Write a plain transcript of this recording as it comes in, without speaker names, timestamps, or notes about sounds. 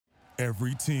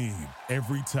Every team,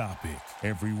 every topic,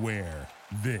 everywhere.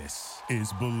 This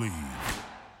is Believe.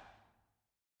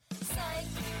 Psych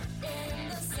in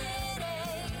the city.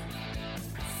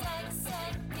 Psych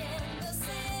in the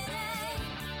city.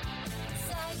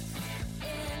 Psych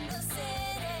in the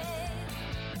city.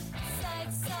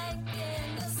 Psych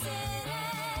in the city.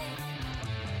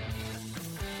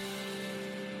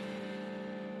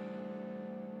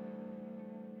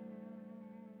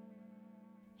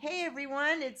 Hey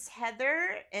everyone, it's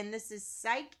Heather, and this is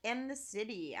Psych and the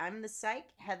City. I'm the Psych,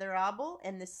 Heather Abel,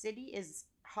 and the city is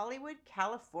Hollywood,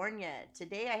 California.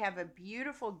 Today I have a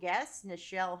beautiful guest,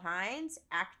 Nichelle Hines,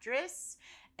 actress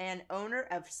and owner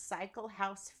of Cycle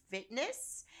House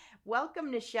Fitness.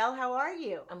 Welcome, Nichelle. How are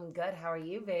you? I'm good. How are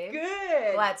you, babe?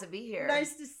 Good. Glad to be here.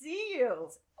 Nice to see you.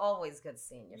 It's always good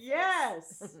seeing you.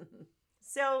 Yes.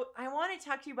 So I want to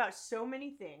talk to you about so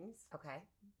many things, Okay.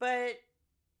 but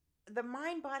the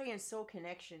mind, body, and soul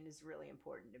connection is really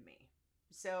important to me.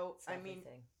 So, It's I mean,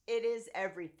 everything. it is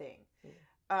everything.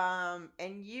 Yeah.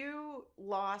 And you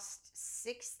lost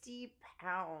 60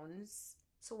 pounds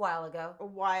It's a while ago. a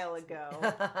while ago.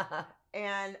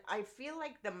 And I feel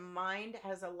like the mind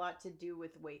has a lot to do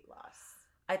with weight loss.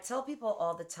 I tell people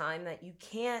all the time that you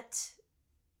can't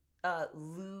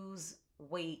lose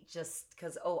weight just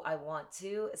because, I want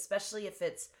to, especially if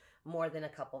it's more than a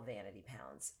couple vanity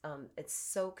pounds. It's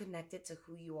so connected to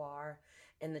who you are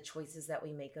and the choices that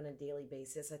we make on a daily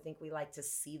basis. I think we like to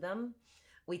see them.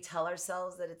 We tell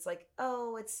ourselves that it's like,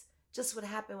 it's just what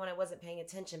happened when I wasn't paying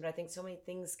attention. But I think so many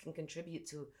things can contribute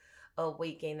to a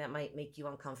weight gain that might make you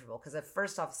uncomfortable. Because I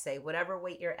first off say, whatever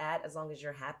weight you're at, as long as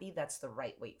you're happy, that's the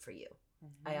right weight for you.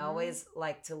 I always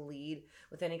like to lead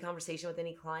with any conversation with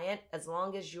any client. As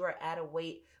long as you are at a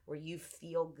weight where you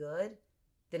feel good,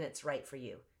 then it's right for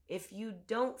you. If you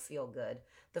don't feel good,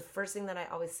 the first thing that I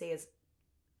always say is,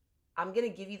 I'm going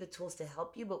to give you the tools to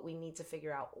help you, but we need to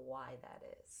figure out why that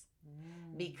is.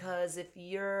 Because if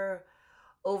you're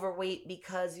overweight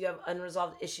because you have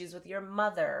unresolved issues with your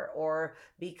mother, or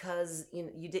because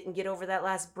you didn't get over that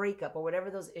last breakup, or whatever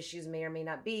those issues may or may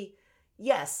not be,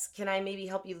 yes, can I maybe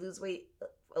help you lose weight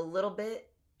a little bit?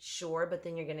 Sure, but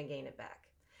then you're going to gain it back.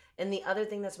 And the other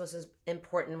thing that's most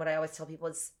important, what I always tell people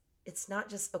is, it's not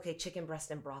just, chicken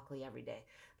breast and broccoli every day.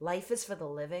 Life is for the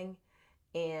living.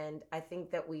 And I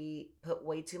think that we put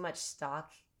way too much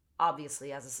stock,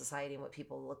 obviously, as a society, in what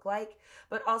people look like,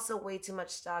 but also way too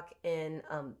much stock in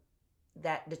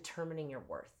that determining your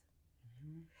worth.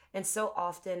 And so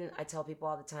often I tell people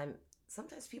all the time,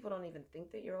 sometimes people don't even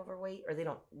think that you're overweight, or they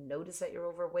don't notice that you're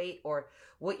overweight, or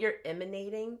what you're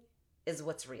emanating is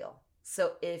what's real.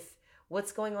 So if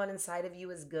what's going on inside of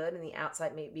you is good and the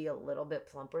outside may be a little bit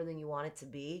plumper than you want it to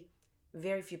be,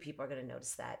 very few people are going to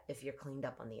notice that if you're cleaned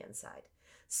up on the inside.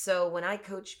 So when I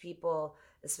coach people,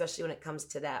 especially when it comes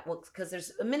to that, because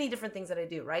there's many different things that I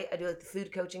do, right? I do like the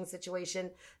food coaching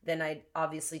situation. Then I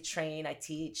obviously train, I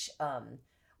teach,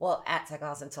 at Tech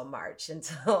House until March,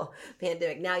 until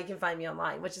pandemic. Now you can find me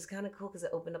online, which is kind of cool because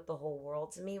it opened up the whole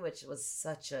world to me, which was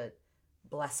such a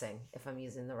blessing, if I'm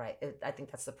using the right, I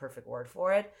think that's the perfect word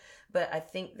for it. But I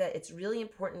think that it's really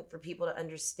important for people to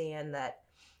understand that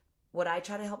what I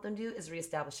try to help them do is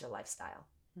reestablish their lifestyle.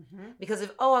 Because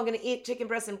if, I'm going to eat chicken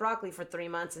breast and broccoli for 3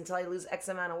 months until I lose X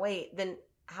amount of weight, then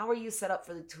how are you set up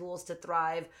for the tools to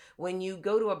thrive when you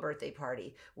go to a birthday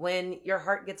party, when your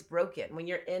heart gets broken, when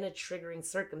you're in a triggering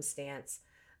circumstance?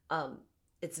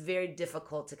 It's very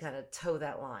difficult to kind of toe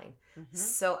that line.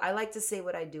 So I like to say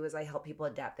what I do is I help people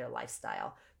adapt their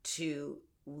lifestyle to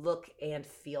look and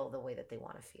feel the way that they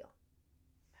want to feel.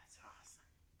 That's awesome.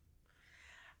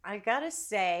 I gotta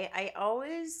say, I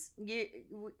always,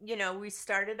 we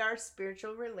started our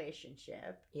spiritual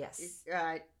relationship. Yes.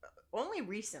 Only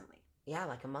recently. Yeah,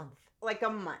 like a month.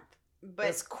 But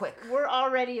It's quick. We're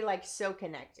already so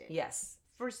connected. Yes.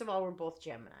 First of all, we're both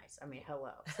Geminis. I mean,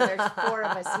 hello. So there's 4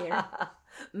 of us here.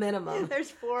 Minimum.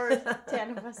 There's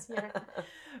 10 of us here.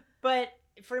 But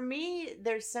for me,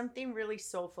 there's something really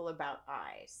soulful about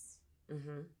eyes.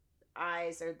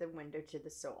 Eyes are the window to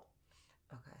the soul.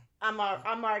 Okay. I'm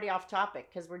already off topic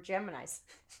because we're Geminis.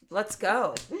 Let's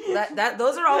go.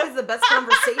 Those are always the best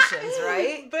conversations,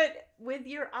 right? But with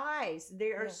your eyes,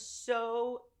 they are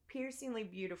so piercingly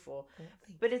beautiful.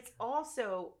 But it's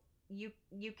also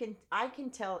I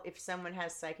can tell if someone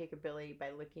has psychic ability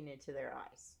by looking into their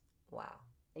eyes. Wow.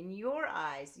 In your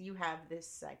eyes, you have this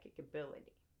psychic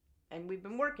ability. And we've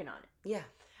been working on it. Yeah.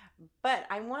 But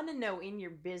I want to know in your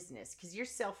business, because you're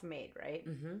self-made, right?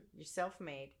 You're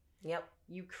self-made. Yep.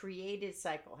 You created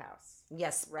Cycle House.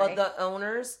 Yes. Right? The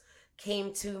owners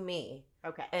came to me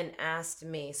Okay. and asked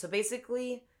me. So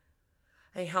basically,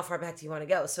 Hey, how far back do you want to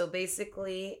go? So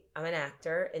basically, I'm an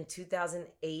actor. In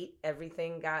 2008,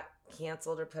 everything got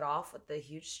canceled or put off with the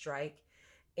huge strike.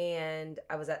 And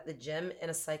I was at the gym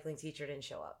and a cycling teacher didn't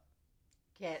show up.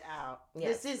 Get out.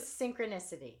 Yes. This is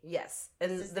synchronicity. Yes.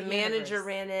 And This is the the manager universe.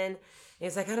 ran in and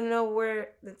he's like, I don't know where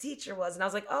the teacher was. And I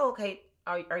was like, oh, okay.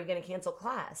 Are you going to cancel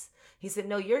class? He said,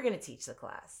 no, you're going to teach the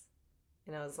class.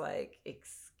 And I was like,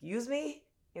 excuse me?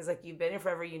 He's like, you've been here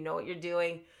forever. You know what you're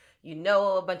doing. You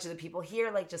know a bunch of the people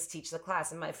here, like, just teach the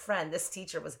class. And my friend, this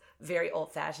teacher was very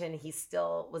old fashioned. He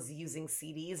still was using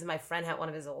CDs. And my friend had one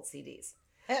of his old CDs.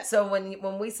 So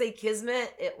when we say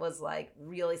kismet, it was like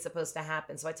really supposed to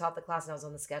happen. So I taught the class and I was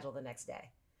on the schedule the next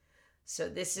day. So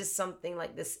this is something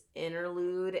like this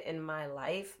interlude in my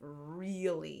life.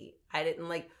 Really, I didn't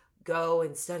like go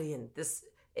and study and this,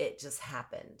 it just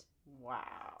happened.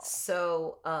 Wow.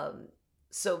 So,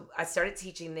 so I started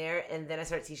teaching there and then I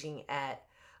started teaching at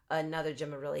another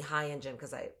gym, a really high-end gym,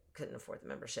 because I couldn't afford the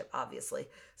membership, obviously.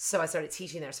 So I started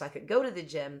teaching there so I could go to the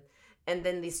gym. And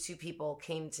then these two people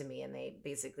came to me and they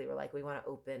basically were like, we want to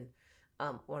open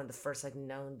one of the first like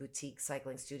known boutique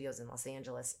cycling studios in Los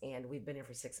Angeles. And we've been here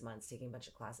for 6 months taking a bunch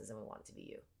of classes and we want it to be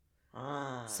you.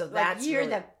 So Like that's you're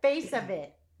really- the face of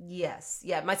it. Yes.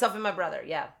 Yeah. Myself and my brother.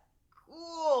 Yeah.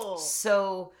 Cool.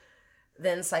 So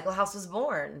then Cycle House was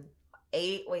born.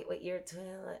 What year?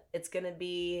 It's going to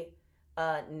be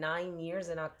 9 years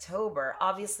in October.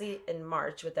 Obviously in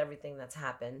March with everything that's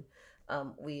happened,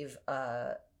 we've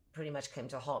pretty much came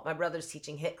to a halt. My brother's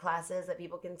teaching HIIT classes that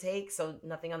people can take, so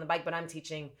nothing on the bike, but I'm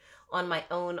teaching on my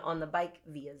own on the bike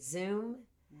via Zoom.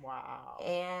 Wow.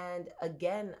 And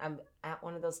again, I'm at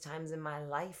one of those times in my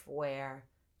life where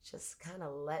just kind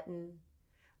of letting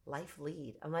life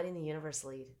lead. I'm letting the universe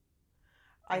lead.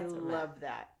 I That's what I'm at. love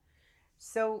that.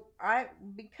 So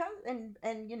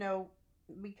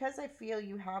because I feel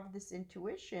you have this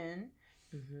intuition,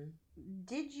 Mm-hmm.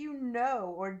 did you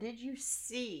know or did you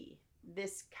see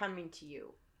this coming to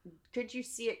you? Could you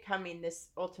see it coming, this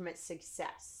ultimate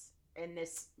success and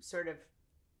this sort of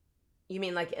You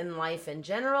mean like in life in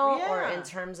general, or Yeah. in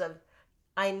terms of?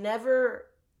 I never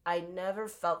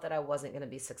felt that I wasn't going to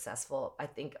be successful. I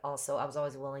think also I was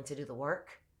always willing to do the work.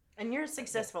 and you're a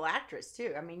successful actress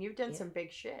too. I mean, you've done Yeah. some big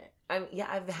shit. I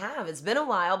have. It's been a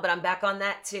while, but I'm back on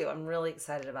that too. I'm really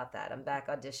excited about that. I'm back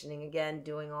auditioning again,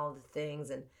 doing all the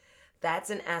things, and that's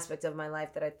an aspect of my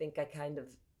life that I think I kind of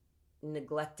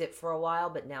neglected for a while,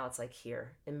 but now it's like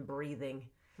here and breathing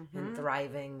and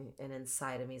thriving and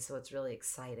inside of me. So it's really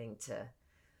exciting to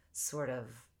sort of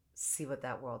see what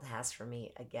that world has for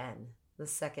me again. The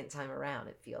second time around,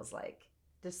 it feels like.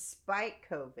 Despite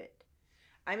COVID.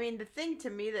 I mean, the thing to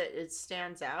me that it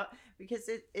stands out because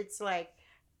it's like,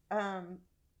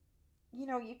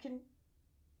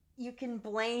 you can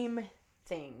blame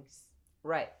things.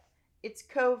 Right. It's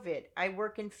COVID. I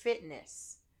work in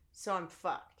fitness, so I'm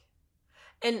fucked.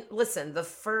 And listen, the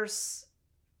first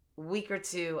week or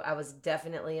two, I was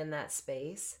definitely in that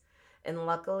space. And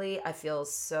luckily,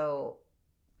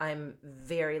 I'm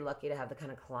very lucky to have the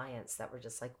kind of clients that were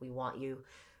just like, we want you.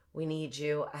 We need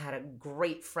you. I had a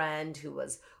great friend who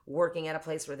was working at a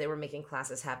place where they were making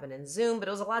classes happen in Zoom, but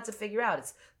it was a lot to figure out.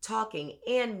 It's talking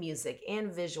and music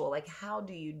and visual. Like, how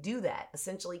do you do that?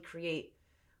 Essentially create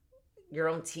your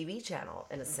own TV channel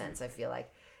in a sense, I feel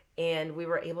like. And we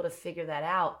were able to figure that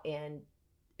out, and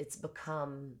it's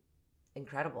become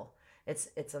incredible.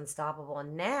 It's unstoppable.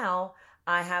 And now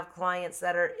I have clients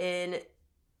that are in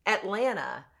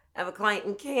Atlanta. I have a client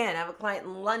in Cannes. I have a client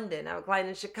in London. I have a client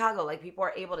in Chicago. Like, people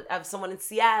are able to I have someone in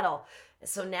Seattle.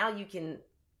 So now you can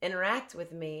interact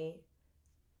with me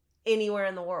anywhere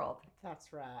in the world,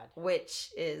 That's rad. which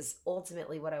is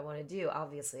ultimately what I want to do.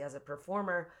 Obviously, as a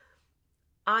performer,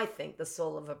 I think the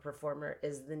soul of a performer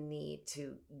is the need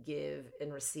to give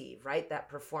and receive, right? That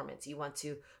performance. You want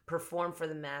to perform for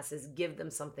the masses, give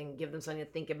them something to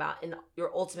think about. And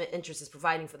your ultimate interest is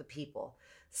providing for the people.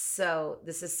 So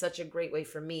this is such a great way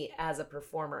for me as a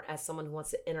performer, as someone who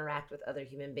wants to interact with other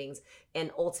human beings and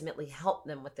ultimately help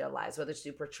them with their lives, whether it's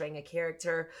through portraying a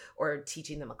character or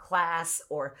teaching them a class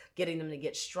or getting them to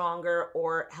get stronger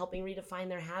or helping redefine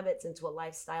their habits into a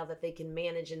lifestyle that they can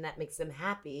manage and that makes them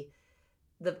happy.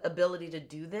 The ability to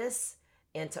do this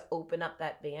and to open up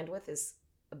that bandwidth is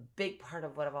a big part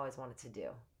of what I've always wanted to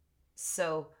do.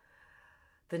 So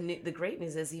the great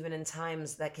news is, even in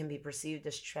times that can be perceived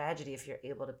as tragedy, if you're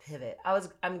able to pivot,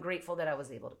 I'm grateful that I was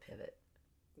able to pivot.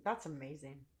 That's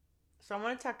amazing. So I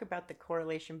want to talk about the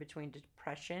correlation between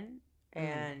depression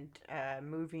and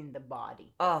moving the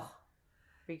body, Oh,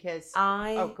 because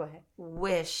I go ahead.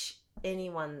 wish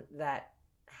anyone that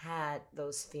had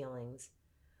those feelings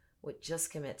would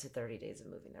just commit to 30 days of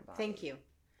moving their body. Thank you.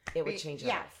 It would change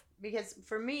your life. Because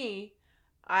for me,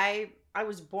 I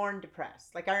was born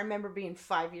depressed. Like I remember being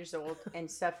 5 years old and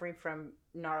suffering from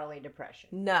gnarly depression.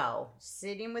 No.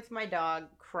 Sitting with my dog,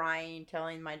 crying,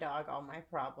 telling my dog all my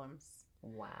problems.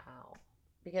 Wow.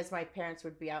 Because my parents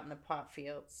would be out in the pot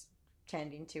fields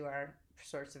tending to our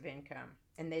source of income.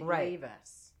 And they'd Right. leave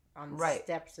us on the Right.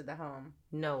 steps of the home.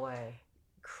 No way.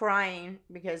 Crying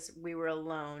because we were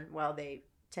alone while they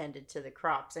tended to the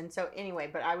crops. And so anyway,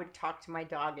 but I would talk to my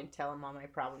dog and tell him all my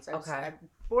problems. I'm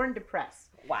born depressed.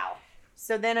 Wow.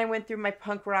 So then I went through my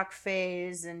punk rock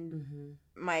phase and Mm-hmm.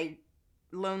 my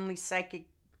lonely psychic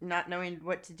not knowing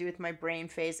what to do with my brain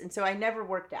phase. And so I never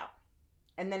worked out.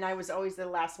 And then I was always the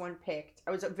last one picked.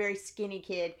 I was a very skinny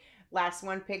kid, last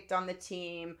one picked on the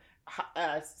team,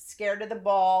 scared of the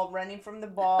ball, running from the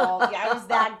ball. Yeah, I was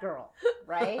that girl,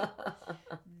 right?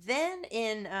 Then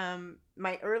in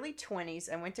my early 20s,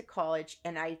 I went to college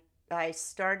and I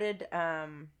started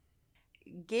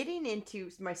getting into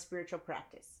my spiritual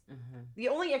practice. Mm-hmm. The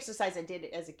only exercise I did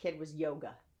as a kid was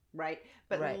yoga, right?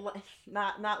 But Right.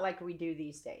 not like we do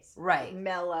these days. Right.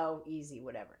 Mellow, easy,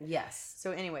 whatever. Yes.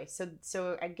 So anyway,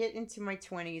 so I get into my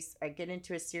 20s, I get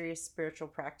into a serious spiritual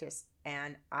practice,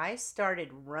 and I started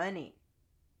running.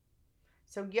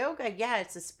 So yoga, yeah,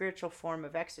 it's a spiritual form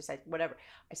of exercise, whatever.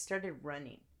 I started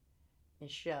running.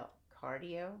 Michelle,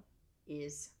 cardio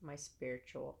is my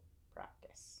spiritual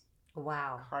practice.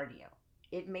 Wow. Cardio.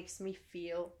 It makes me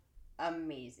feel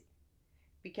amazing.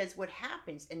 Because what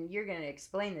happens, and you're going to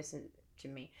explain this to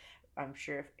me, I'm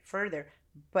sure, further,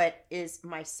 but is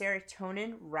my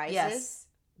serotonin rises Yes.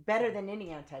 better than any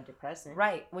antidepressant.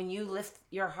 Right. When you lift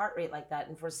your heart rate like that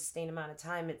and for a sustained amount of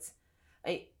time, it's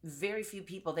very few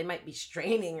people, they might be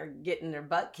straining or getting their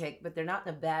butt kicked, but they're not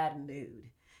in a bad mood.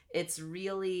 It's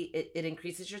really, it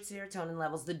increases your serotonin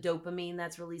levels, the dopamine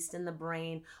that's released in the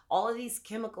brain, all of these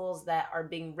chemicals that are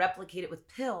being replicated with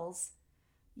pills,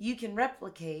 you can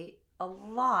replicate a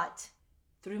lot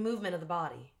through movement of the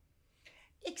body.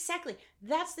 Exactly.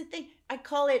 That's the thing. I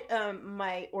call it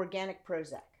my organic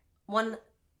Prozac.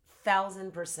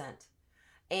 1000%.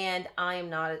 And I am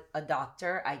not a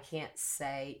doctor. I can't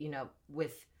say,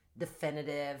 with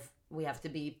definitive, we have to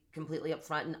be completely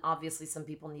upfront. And obviously some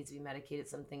people need to be medicated.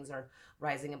 Some things are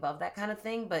rising above that kind of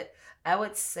thing. But I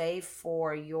would say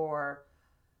for your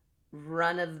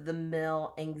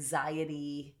run-of-the-mill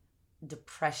anxiety,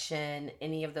 depression,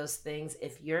 any of those things,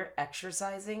 if you're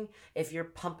exercising, if you're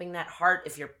pumping that heart,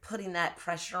 if you're putting that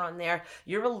pressure on there,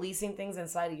 you're releasing things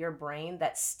inside of your brain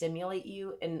that stimulate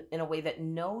you in a way that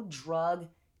no drug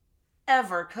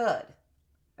ever could.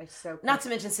 Not to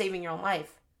mention saving your own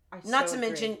life. Not to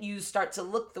mention you start to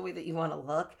look the way that you want to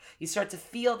look. You start to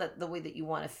feel that the way that you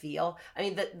want to feel. I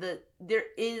mean, there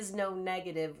is no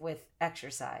negative with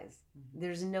exercise.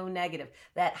 There's no negative.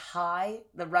 That high,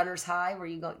 the runner's high, where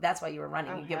you go, that's why you were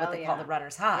running. You get what they call the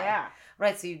runner's high. Yeah.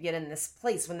 Right? So you get in this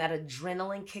place when that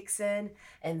adrenaline kicks in.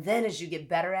 And then as you get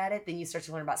better at it, then you start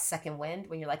to learn about second wind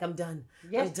when you're like, I'm done.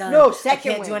 Yes. I'm done. No, second I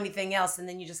can't wind. do anything else. And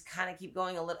then you just kind of keep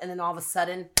going a little. And then all of a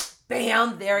sudden,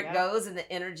 bam, there it Yeah. goes. And the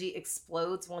energy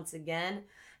explodes once again.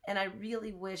 And I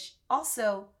really wish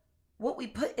also what we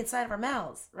put inside of our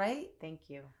mouths, right? Thank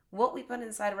you. What we put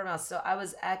inside of our mouths. So I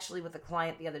was actually with a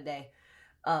client the other day.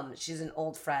 She's an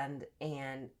old friend,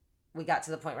 and we got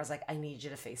to the point where I was like, I need you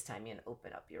to FaceTime me and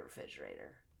open up your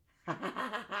refrigerator.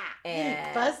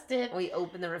 And Busted. we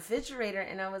opened the refrigerator,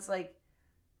 and I was like,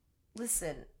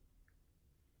 listen,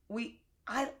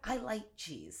 I like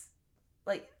cheese.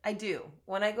 Like, I do.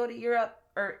 When I go to Europe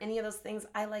or any of those things,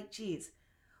 I like cheese.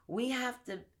 We have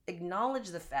to acknowledge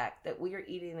the fact that we are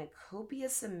eating a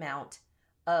copious amount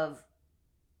of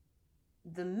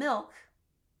the milk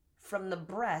from the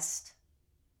breast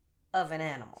of an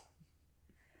animal.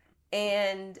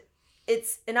 And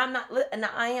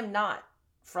I am not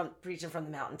preaching from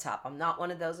the mountaintop. I'm not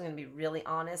one of those. I'm going to be really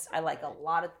honest. I like a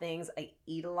lot of things. I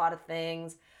eat a lot of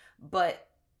things, but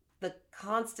the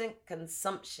constant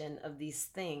consumption of these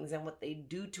things and what they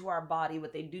do to our body,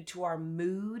 what they do to our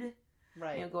mood,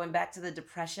 Right. going back to the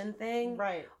depression thing,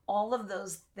 Right. all of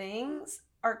those things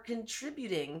are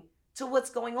contributing to what's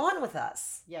going on with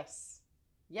us. Yes.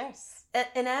 Yes.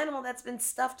 An animal that's been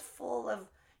stuffed full of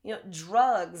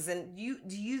drugs, and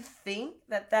do you think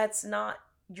that's not,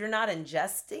 you're not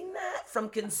ingesting that from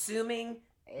consuming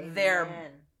their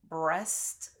Amen.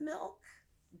 breast milk?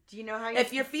 Do you know how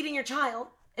If you're feeding your child,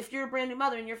 if you're a brand new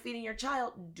mother and you're feeding your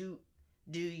child, do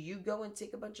you go and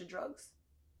take a bunch of drugs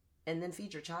and then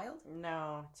feed your child?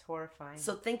 No, it's horrifying.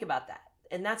 So think about that.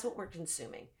 And that's what we're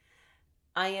consuming.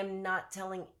 I am not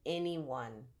telling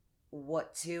anyone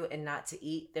what to and not to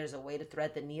eat. There's a way to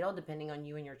thread the needle depending on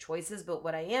you and your choices. But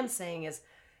what I am saying is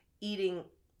eating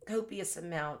copious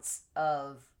amounts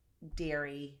of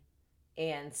dairy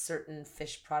and certain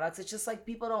fish products. It's just like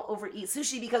people don't overeat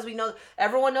sushi because we know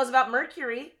everyone knows about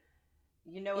mercury.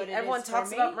 You know what it Everyone is for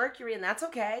talks me? about mercury, and that's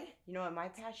okay. You know what my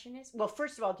passion is? Well,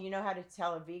 first of all, do you know how to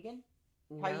tell a vegan?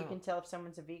 How you No. can tell if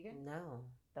someone's a vegan? No.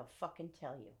 They'll fucking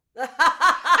tell you.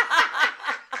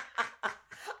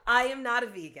 I am not a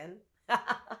vegan.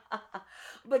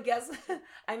 But guess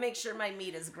I make sure my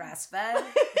meat is grass fed.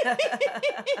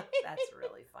 That's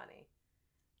really funny.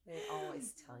 They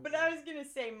always tell you. But I was gonna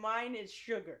say mine is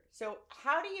sugar. So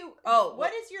how do you? Oh,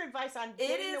 what is your advice on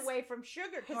getting is away from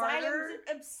sugar? Because I harder-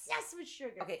 am obsessed with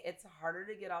sugar. Okay, it's harder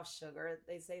to get off sugar,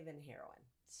 they say, than heroin.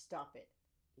 Stop it.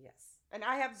 Yes. And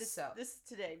I have this So. this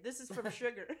today. This is from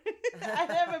sugar. I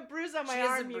have a bruise on my She has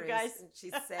a arm, you bruise, guys. and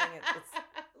she's saying it's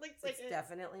Looks like it's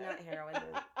definitely not heroin.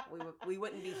 We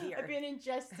wouldn't be here. I've been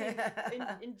injecting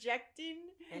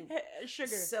And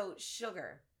sugar. So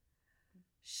sugar.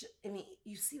 I mean,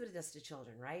 you see what it does to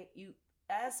children, right? You,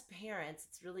 as parents,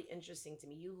 it's really interesting to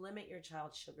me. You limit your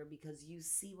child's sugar because you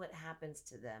see what happens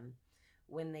to them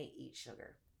when they eat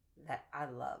sugar. That I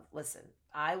love. Listen,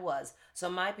 so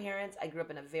my parents, I grew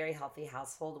up in a very healthy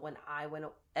household. When I went,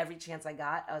 every chance I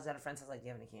got, I was at a friend's house like, do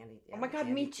you have any candy? Do you Oh have my any God,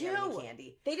 candy? me Do you have any too.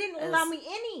 candy? They didn't It allow was- me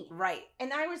any. Right.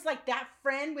 And I was like that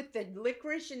friend with the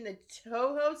licorice and the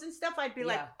Toho and stuff. I'd be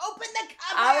like, Yeah. open the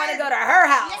cupboard. I want to go to her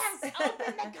house. Yes,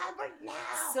 open the cupboard now.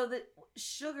 So the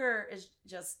sugar is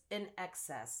just in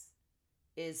excess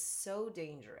is so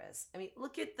dangerous. I mean,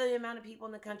 look at the amount of people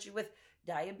in the country with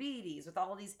diabetes, with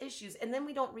all these issues. And then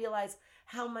we don't realize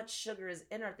how much sugar is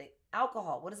in our thing.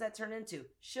 Alcohol, what does that turn into?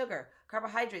 Sugar.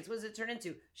 Carbohydrates, what does it turn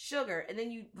into? Sugar. And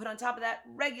then you put on top of that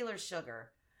regular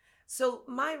sugar. So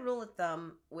my rule of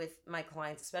thumb with my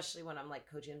clients, especially when I'm like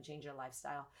coaching them, change your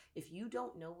lifestyle, if you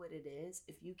don't know what it is,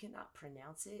 if you cannot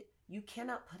pronounce it, you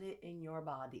cannot put it in your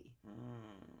body.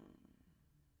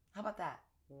 How about that?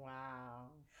 Wow.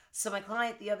 So my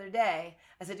client the other day,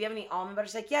 I said, do you have any almond butter?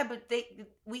 She's like, yeah, but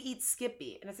we eat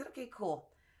Skippy. And I said, okay, cool.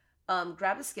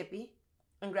 Grab the Skippy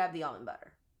and grab the almond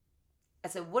butter. I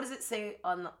said, what does it say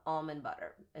on the almond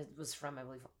butter? It was from, I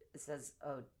believe, it says,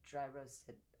 oh, dry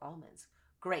roasted almonds.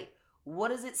 Great. What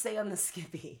does it say on the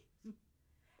Skippy?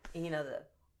 And, you know, the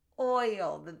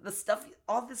oil, the stuff,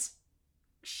 all this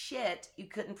shit you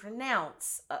couldn't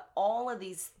pronounce, all of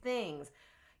these things.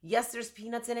 Yes, there's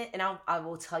peanuts in it, and I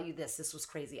will tell you this. This was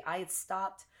crazy. I had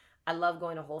stopped. I love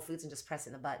going to Whole Foods and just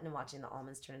pressing the button and watching the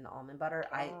almonds turn into almond butter.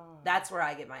 That's where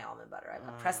I get my almond butter. I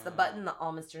press the button, the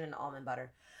almonds turn into almond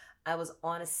butter. I was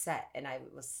on a set, and I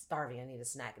was starving. I needed a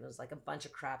snack, and it was like a bunch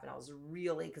of crap, and I was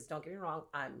really, because don't get me wrong,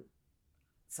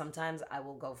 sometimes I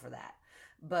will go for that.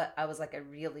 But I was like, I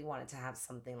really wanted to have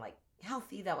something like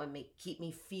healthy that would keep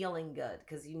me feeling good,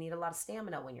 because you need a lot of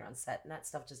stamina when you're on set, and that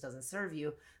stuff just doesn't serve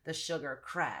you. The sugar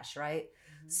crash, right?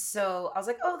 So I was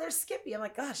like, oh, there's Skippy. I'm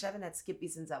like, gosh, I haven't had Skippy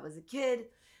since I was a kid.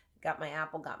 Got my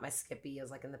apple, got my Skippy. It was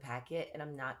like in the packet, and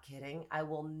I'm not kidding. I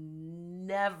will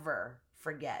never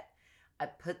forget. I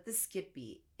put the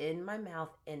Skippy in my mouth,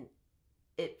 and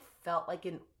it felt like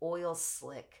an oil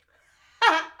slick.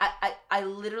 I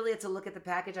literally had to look at the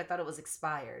package. I thought it was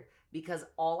expired because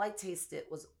all I tasted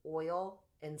was oil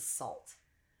and salt.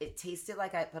 It tasted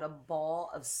like I put a ball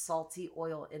of salty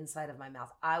oil inside of my mouth.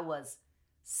 I was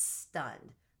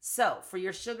stunned. So for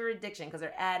your sugar addiction, because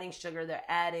they're adding sugar, they're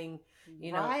adding,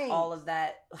 all of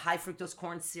that high fructose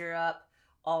corn syrup,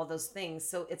 all of those things.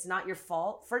 So it's not your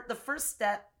fault. For the first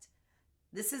step,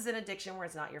 this is an addiction where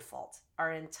it's not your fault.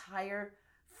 Our entire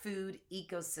food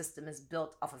ecosystem is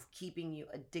built off of keeping you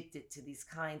addicted to these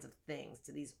kinds of things,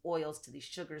 to these oils, to these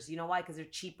sugars. You know why? Because they're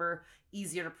cheaper,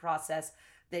 easier to process.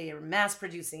 They are mass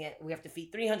producing it. We have to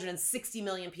feed 360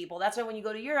 million people. That's why when you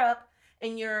go to Europe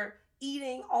and you're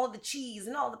eating all the cheese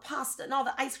and all the pasta and all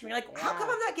the ice cream, you're like, how come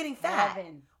I'm not getting fat?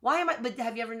 Why am I? But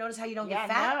have you ever noticed how you don't get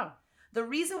fat? No. The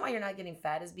reason why you're not getting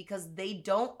fat is because they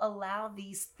don't allow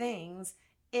these things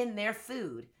in their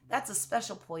food. That's a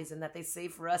special poison that they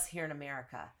save for us here in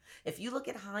America. If you look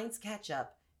at Heinz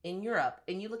ketchup in Europe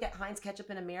and you look at Heinz ketchup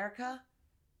in America,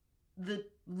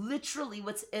 literally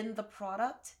what's in the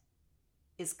product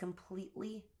is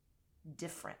completely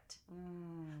different.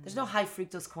 There's no high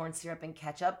fructose corn syrup in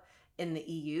ketchup in the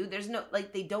EU. There's no,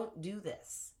 they don't do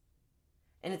this.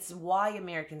 And it's why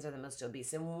Americans are the most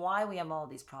obese and why we have all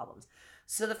these problems.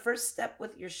 So the first step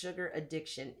with your sugar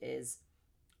addiction is,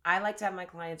 I like to have my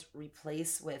clients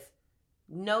replace with,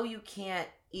 no, you can't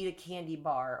eat a candy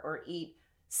bar or eat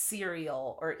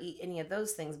cereal or eat any of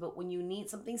those things. But when you need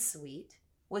something sweet,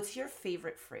 what's your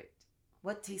favorite fruit?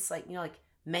 What tastes like, like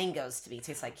Mangoes to me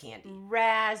taste like candy.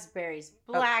 Raspberries,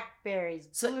 blackberries,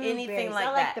 So anything blueberries. like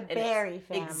I like that. the It is. berry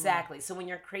family. Exactly. So when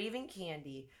you're craving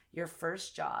candy, your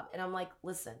first job, and I'm like,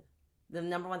 listen, the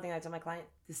number one thing I tell my client,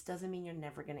 this doesn't mean you're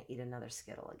never going to eat another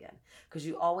Skittle again. Because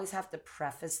you always have to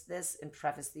preface this and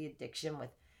preface the addiction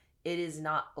with, it is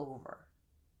not over.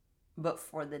 But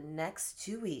for the next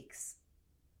 2 weeks,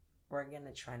 we're going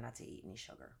to try not to eat any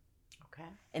sugar, Okay.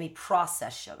 any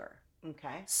processed sugar.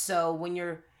 Okay. So when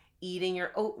you're eating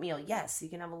your oatmeal, yes, you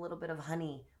can have a little bit of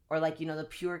honey or like, the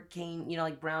pure cane,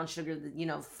 like brown sugar,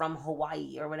 from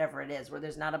Hawaii or whatever it is, where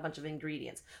there's not a bunch of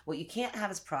ingredients. What you can't have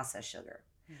is processed sugar.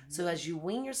 Mm-hmm. So as you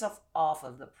wean yourself off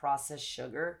of the processed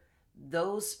sugar,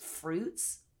 those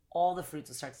fruits, all the fruits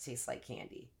will start to taste like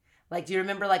candy. Like, do you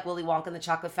remember like Willy Wonka in the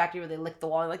Chocolate Factory where they lick the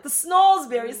wall and like the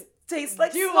Snallsberries taste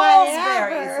like Do I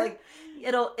Snallsberries? ever? Like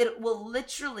it will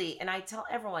literally, and I tell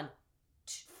everyone,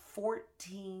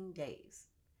 14 days.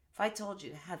 If I told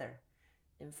you, Heather,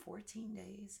 in 14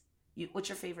 days, what's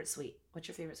your favorite sweet? What's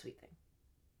your favorite sweet thing?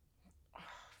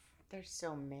 There's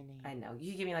so many. I know.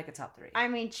 You give me like a top 3. I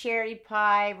mean, cherry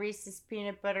pie, Reese's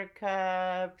peanut butter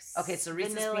cups. Okay, so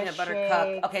Reese's vanilla peanut butter shake.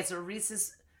 cup. Okay, so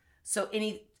Reese's. So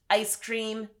any ice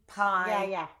cream, pie,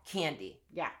 Yeah. candy.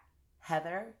 Yeah.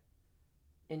 Heather,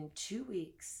 in 2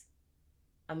 weeks,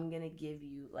 I'm gonna give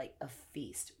you like a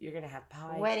feast. You're gonna have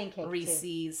pie, Wedding cake, too.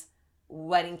 Reese's,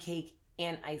 wedding cake,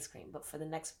 and ice cream. But for the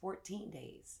next 14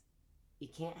 days, you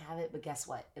can't have it. But guess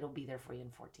what? It'll be there for you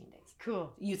in 14 days.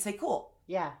 Cool. You'd say, cool.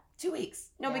 Yeah. 2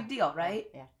 weeks, no Yeah. big deal, right?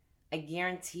 Yeah. I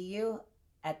guarantee you,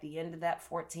 at the end of that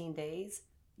 14 days,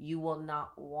 you will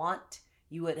not want.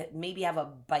 You would maybe have a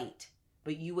bite.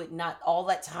 But you would not, all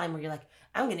that time where you're like,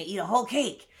 I'm going to eat a whole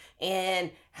cake.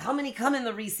 And how many come in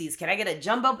the Reese's? Can I get a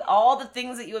jumbo? All the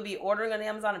things that you would be ordering on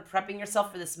Amazon and prepping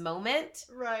yourself for this moment,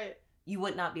 Right. you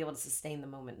would not be able to sustain the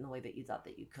moment in the way that you thought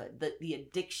that you could. The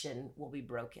addiction will be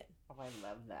broken. Oh, I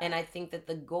love that. And I think that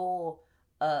the goal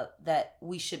that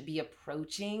we should be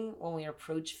approaching when we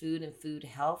approach food and food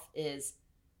health is,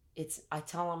 I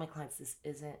tell all my clients, this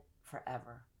isn't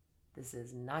forever. This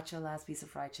is not your last piece of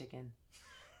fried chicken.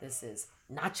 This is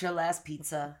not your last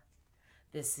pizza.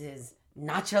 This is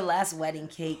not your last wedding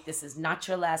cake. This is not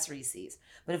your last Reese's.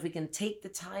 But if we can take the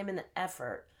time and the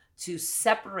effort to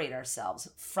separate ourselves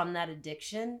from that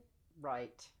addiction,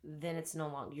 right. then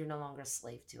you're no longer a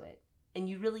slave to it. And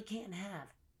you really can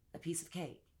have a piece of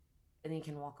cake and then you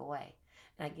can walk away.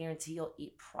 And I guarantee you'll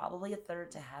eat probably a third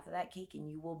to half of that cake and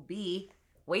you will be,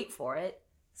 wait for it,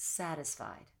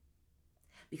 satisfied.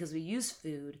 Because we use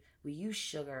food, we use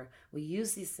sugar, we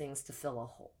use these things to fill a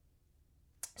hole.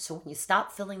 So when you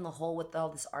stop filling the hole with all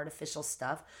this artificial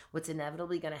stuff, what's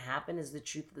inevitably going to happen is the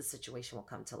truth of the situation will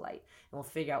come to light. And we'll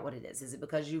figure out what it is. Is it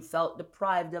because you felt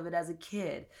deprived of it as a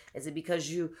kid? Is it because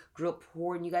you grew up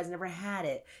poor and you guys never had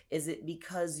it? Is it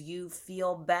because you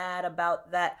feel bad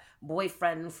about that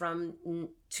boyfriend from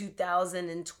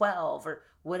 2012 or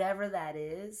whatever that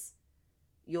is?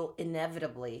 You'll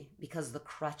inevitably, because the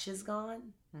crutch is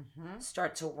gone,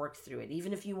 start to work through it.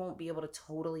 Even if you won't be able to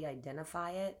totally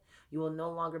identify it, you will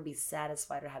no longer be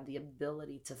satisfied or have the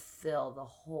ability to fill the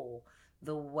hole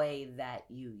the way that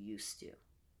you used to.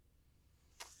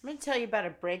 I'm going to tell you about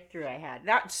a breakthrough I had.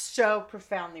 That's so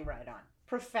profoundly right on.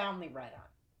 Profoundly right on.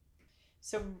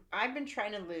 So I've been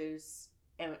trying to lose,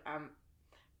 and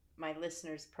my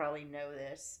listeners probably know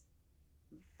this,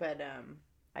 but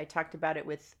I talked about it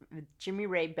with Jimmy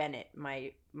Ray Bennett,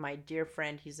 my dear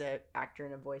friend. He's an actor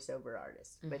and a voiceover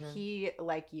artist. But he,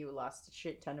 like you, lost a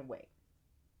shit ton of weight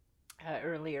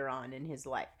earlier on in his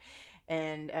life.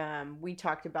 And we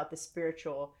talked about the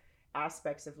spiritual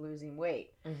aspects of losing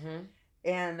weight.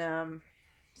 And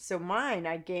so mine,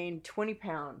 I gained 20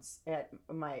 pounds at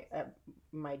my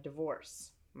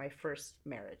divorce, my first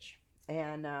marriage.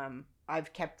 And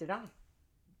I've kept it on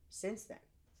since then.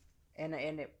 And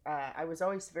I was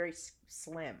always very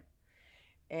slim.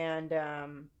 And I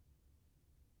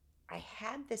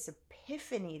had this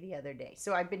epiphany the other day.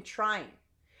 So I've been trying.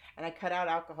 And I cut out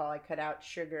alcohol. I cut out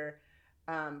sugar.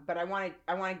 But I want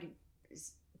to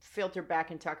filter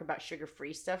back and talk about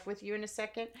sugar-free stuff with you in a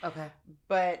second. Okay.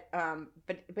 But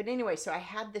anyway, so I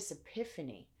had this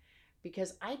epiphany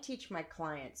because I teach my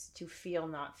clients to feel,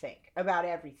 not think about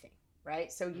everything,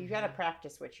 right? So you got to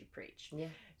practice what you preach. Yeah.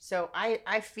 So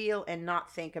I feel and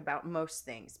not think about most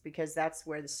things because that's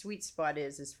where the sweet spot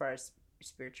is as far as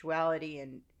spirituality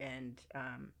and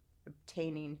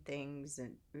obtaining things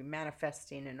and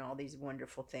manifesting and all these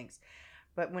wonderful things.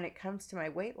 But when it comes to my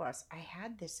weight loss, I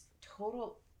had this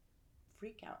total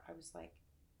freak out. I was like,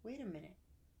 wait a minute.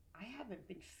 I haven't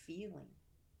been feeling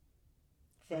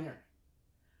thinner.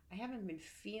 I haven't been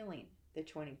feeling the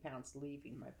 20 pounds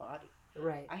leaving my body.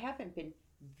 Right. I haven't been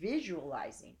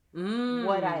visualizing Mm.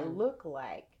 what I look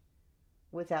like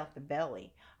without the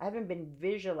belly. I haven't been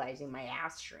visualizing my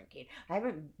ass shrinking. I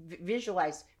haven't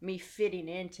visualized me fitting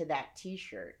into that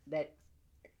t-shirt that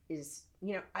is,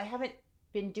 I haven't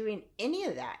been doing any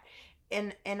of that.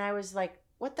 And I was like,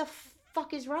 what the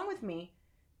fuck is wrong with me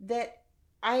that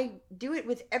I do it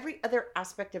with every other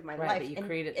aspect of my Right, life? but you And-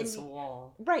 created and this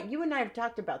wall. Right, you and I have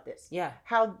talked about this. Yeah.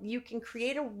 How you can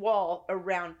create a wall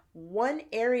around one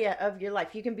area of your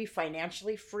life. You can be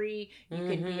financially free. You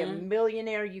can be a Mhm.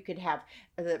 millionaire. You could have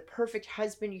the perfect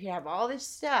husband. You can have all this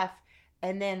stuff.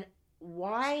 And then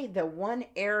why the one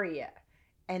area?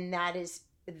 And that is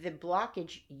the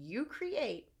blockage you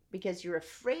create because you're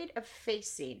afraid of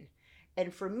facing.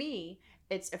 And for me,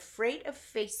 it's afraid of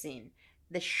facing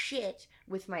the shit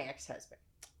with my ex-husband.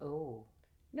 Oh.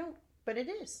 No, but it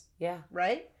is, Yeah.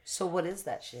 right? So what is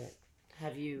that shit?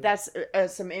 Have you? That's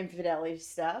some infidelity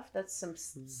stuff. That's some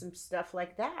stuff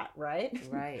like that, right?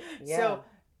 Right. Yeah. So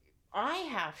I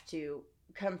have to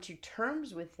come to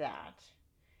terms with that,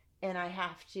 and I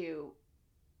have to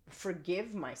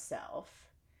forgive myself,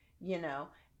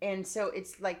 And so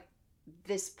it's like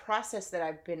this process that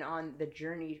I've been on the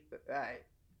journey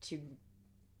to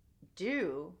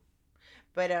do,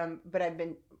 but I've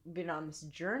been on this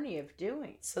journey of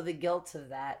doing. So the guilt of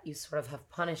that, you sort of have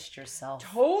punished yourself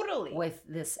Totally. with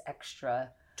this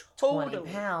extra Totally.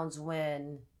 20 pounds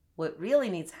when what really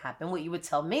needs to happen, what you would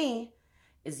tell me,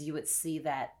 is you would see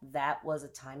that that was a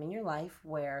time in your life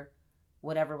where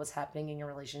whatever was happening in your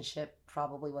relationship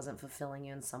probably wasn't fulfilling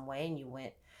you in some way, and you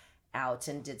went out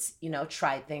and did,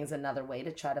 tried things another way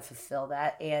to try to fulfill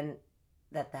that, and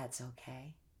that's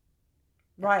okay.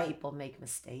 That Right. people make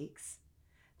mistakes.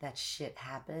 That shit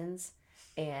happens.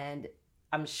 And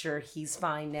I'm sure he's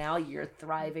fine now. You're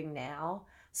thriving now.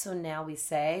 So now we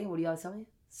say, what do you always tell me?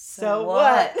 So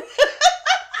what?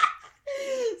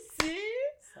 See?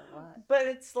 So what? But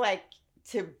it's like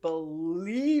to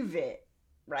believe it,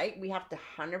 right? We have to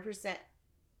 100%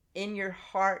 in your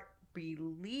heart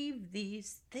believe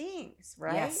these things,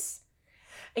 right? Yes.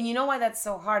 And you know why that's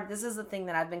so hard? This is the thing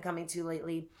that I've been coming to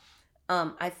lately.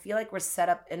 I feel like we're set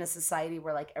up in a society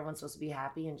where like everyone's supposed to be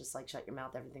happy and just like shut your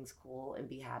mouth, everything's cool and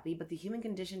be happy. But the human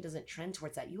condition doesn't trend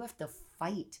towards that. You have to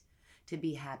fight to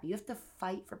be happy. You have to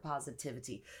fight for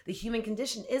positivity. The human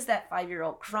condition is that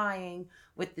 5-year-old crying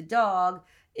with the dog.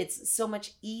 It's so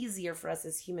much easier for us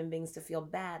as human beings to feel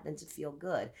bad than to feel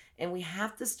good. And we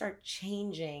have to start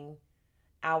changing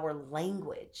our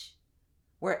language,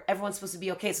 where everyone's supposed to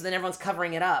be okay. So then everyone's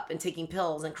covering it up and taking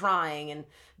pills and crying and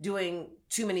doing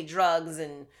too many drugs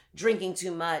and drinking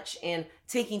too much and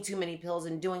taking too many pills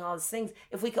and doing all these things.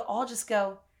 If we could all just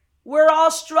go, we're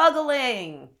all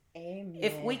struggling. Amen.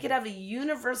 If we could have a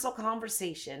universal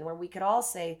conversation where we could all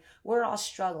say, we're all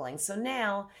struggling. So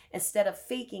now, instead of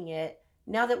faking it,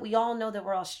 now that we all know that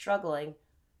we're all struggling,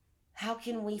 how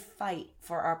can we fight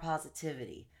for our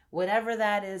positivity? Whatever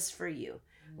that is for you.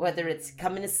 Whether it's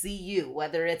coming to see you,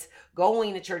 whether it's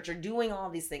going to church or doing all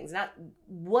these things. Not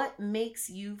what makes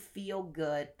you feel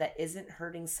good that isn't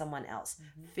hurting someone else.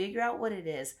 Figure out what it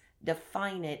is,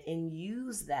 define it, and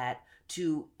use that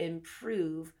to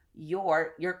improve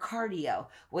your cardio.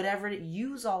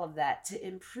 Use all of that to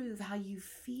improve how you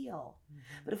feel.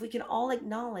 But if we can all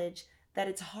acknowledge that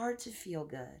it's hard to feel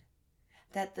good,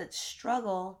 that the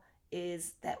struggle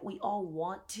is that we all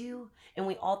want to and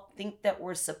we all think that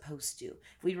we're supposed to.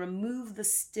 If we remove the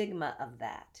stigma of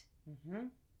that,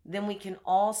 then we can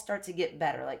all start to get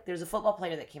better. Like there's a football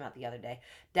player that came out the other day,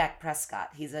 Dak Prescott.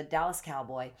 He's a Dallas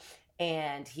Cowboy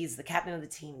and he's the captain of the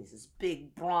team. He's this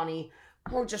big, brawny,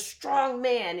 gorgeous, strong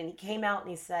man. And he came out and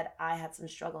he said, I had some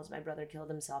struggles. My brother killed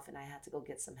himself and I had to go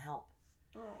get some help.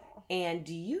 Oh. And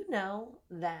do you know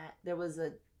that there was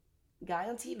a guy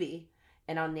on TV,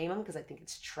 and I'll name him because I think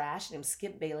it's trash, named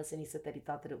Skip Bayless, and he said that he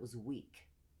thought that it was weak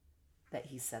that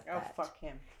he said that. Oh, fuck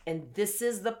him. And this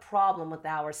is the problem with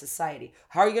our society.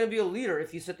 How are you going to be a leader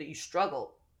if you said that you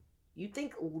struggle? You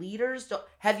think leaders don't...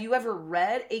 Have you ever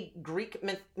read a Greek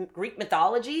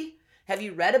mythology? Have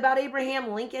you read about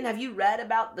Abraham Lincoln? Have you read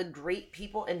about the great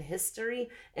people in history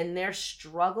and their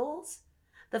struggles?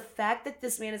 The fact that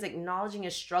this man is acknowledging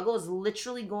his struggle is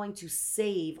literally going to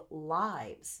save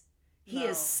lives. He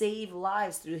has saved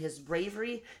lives through his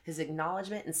bravery, his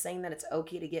acknowledgement, and saying that it's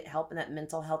okay to get help and that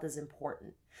mental health is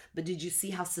important. But did you see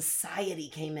how society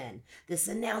came in? This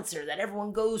announcer that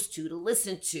everyone goes to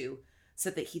listen to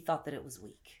said that he thought that it was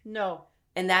weak. No.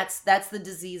 And that's the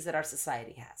disease that our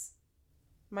society has.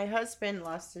 My husband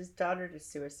lost his daughter to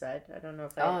suicide. I don't know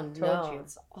if I told you.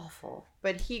 It's awful.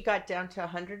 But he got down to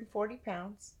 140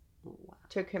 pounds. Wow.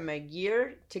 Took him a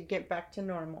year to get back to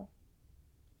normal.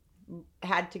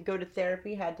 Had to go to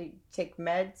therapy, had to take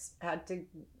meds,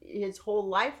 his whole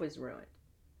life was ruined.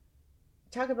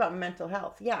 Talk about mental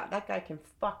health. Yeah, that guy can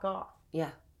fuck off.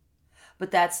 Yeah.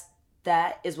 But that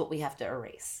is what we have to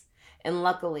erase. And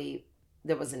luckily,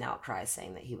 there was an outcry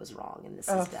saying that he was wrong and this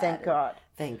is bad. Thank God.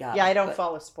 Thank God. Yeah, I don't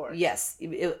follow sports. Yes.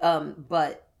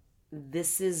 But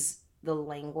this is the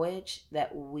language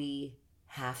that we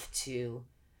have to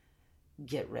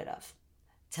get rid of.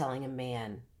 Telling a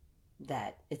man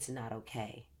that it's not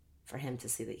okay for him to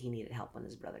see that he needed help when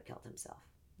his brother killed himself.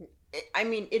 I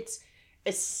mean, it's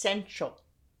essential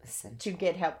to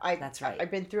get help. That's right. I've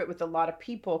been through it with a lot of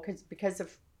people because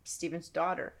of Steven's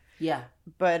daughter. Yeah.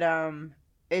 But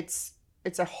it's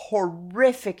a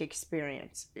horrific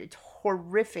experience. It's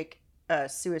horrific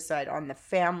suicide on the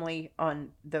family,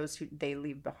 on those who they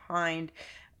leave behind.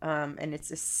 And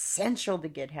it's essential to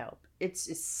get help. It's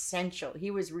essential. He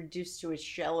was reduced to a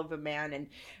shell of a man, and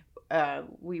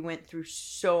we went through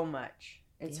so much.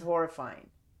 It's horrifying.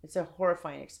 It's a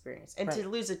horrifying experience. And to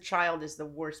lose a child is the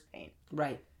worst pain.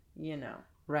 Right. You know.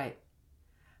 Right.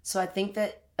 So I think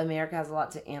that America has a lot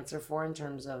to answer for in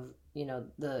terms of, you know,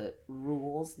 the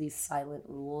rules, these silent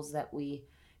rules that we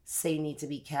say need to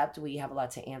be kept. We have a lot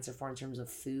to answer for in terms of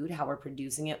food, how we're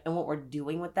producing it, and what we're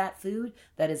doing with that food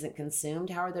that isn't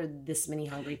consumed. How are there this many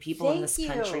hungry people in this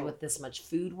country with this much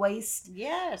food waste?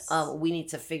 Yes. We need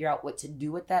to figure out what to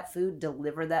do with that food,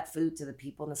 deliver that food to the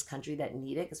people in this country that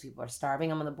need it, because people are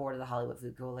starving. I'm on the board of the Hollywood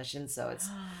Food Coalition, so it's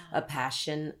a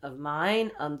passion of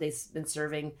mine. They've been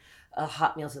serving a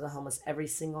hot meal to the homeless every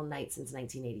single night since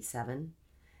 1987.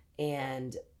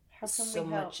 And How can so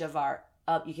we help? much of our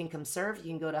you can come serve. You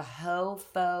can go to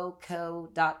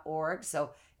hofoco.org. So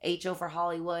HO for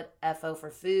Hollywood, FO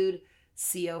for food,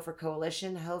 CO for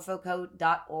coalition,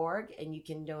 hofoco.org. And you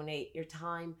can donate your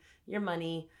time, your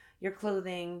money, your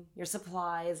clothing, your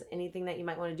supplies, anything that you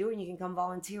might want to do. And you can come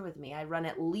volunteer with me. I run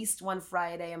at least one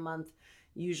Friday a month,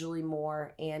 usually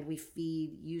more. And we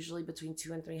feed usually between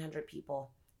 200 and 300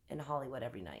 people in Hollywood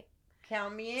every night.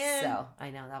 Count me in. So I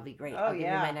know that'll be great. Oh, I'll give you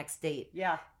yeah. my next date.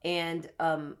 Yeah. And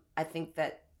I think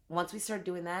that once we start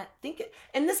doing that,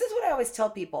 and this is what I always tell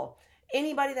people,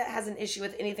 anybody that has an issue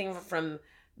with anything from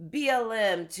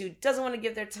BLM to doesn't want to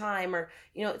give their time, or,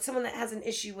 you know, someone that has an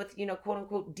issue with, you know, quote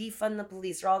unquote, defund the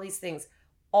police or all these things,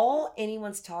 all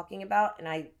anyone's talking about, and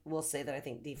I will say that I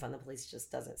think defund the police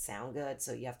just doesn't sound good.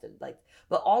 So you have to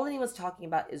but all anyone's talking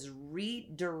about is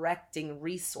redirecting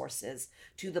resources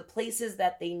to the places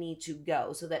that they need to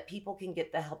go so that people can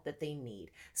get the help that they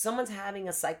need. Someone's having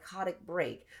a psychotic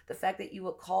break. The fact that you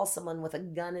would call someone with a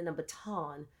gun and a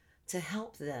baton to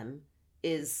help them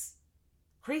is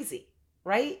crazy,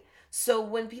 right? So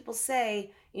when people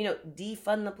say, you know,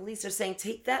 defund the police, they're saying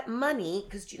take that money,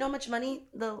 because do you know how much money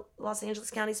the Los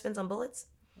Angeles County spends on bullets?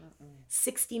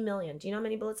 60 million. Do you know how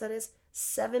many bullets that is?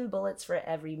 7 bullets for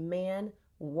every man,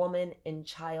 woman, and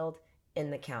child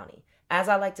in the county. As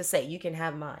I like to say, you can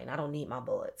have mine. I don't need my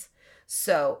bullets.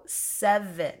 So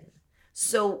 7.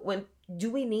 So do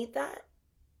we need that?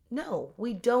 No,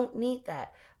 we don't need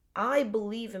that. I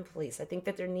believe in police. I think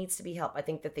that there needs to be help. I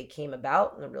think that they came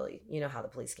about, and really, you know how the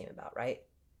police came about, right?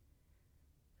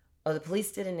 Oh, the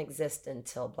police didn't exist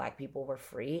until black people were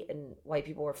free and white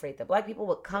people were afraid that black people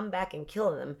would come back and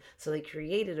kill them. So they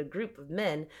created a group of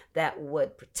men that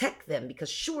would protect them, because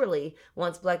surely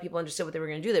once black people understood what they were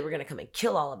going to do, they were going to come and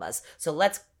kill all of us. So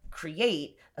let's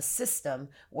create a system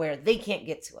where they can't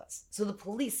get to us. So the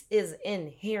police is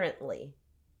inherently,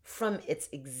 from its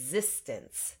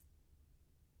existence,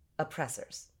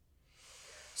 oppressors.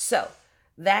 So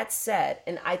that said,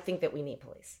 and I think that we need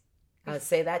police. I would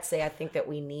say I think that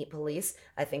we need police.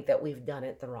 I think that we've done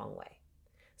it the wrong way.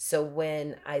 So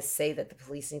when I say that the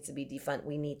police needs to be defunded,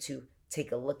 we need to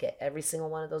take a look at every single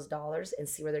one of those dollars and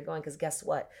see where they're going. Because guess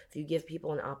what? If you give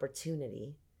people an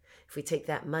opportunity, if we take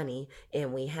that money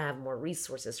and we have more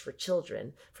resources for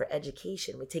children, for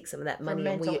education, we take some of that money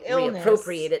and we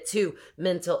reappropriate it to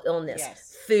mental illness,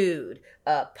 food,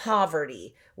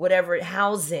 poverty, whatever,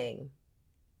 housing.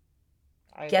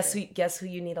 Guess who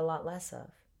you need a lot less of?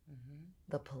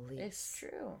 The police. It's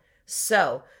true.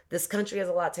 So this country has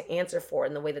a lot to answer for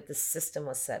in the way that the system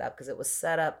was set up, because it was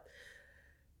set up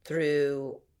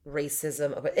through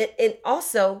racism. And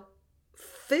also,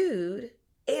 food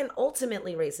And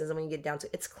ultimately racism, when you get down to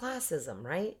it's classism,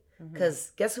 right? Mm-hmm.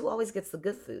 Because guess who always gets the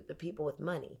good food? The people with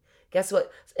money. Guess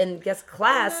what? And guess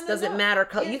class No. doesn't matter.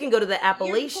 You can go to the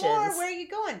Appalachians. You're poor. Where are you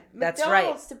going? That's right.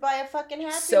 McDonald's to buy a fucking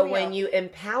Happy So Meal. when you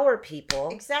empower people,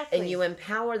 Exactly. and you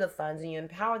empower the funds, and you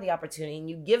empower the opportunity, and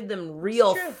you give them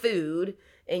real true. food,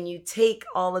 and you take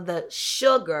all of the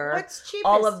sugar, What's cheapest?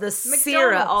 all of the syrup,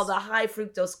 McDonald's. all the high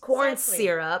fructose corn Exactly.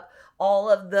 syrup, all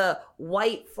of the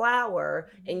white flour,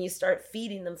 and you start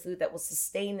feeding them food that will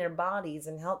sustain their bodies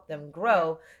and help them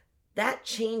grow, that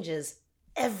changes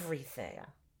everything. Yeah.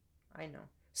 I know.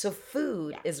 So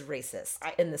food Yeah. is racist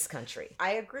in this country.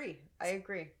 I agree.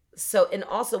 So, and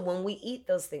also when we eat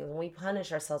those things, when we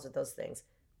punish ourselves with those things,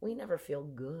 we never feel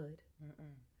good.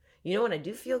 Mm-mm. You know when I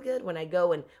do feel good? When I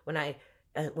go and when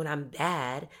I'm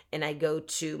bad and I go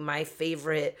to my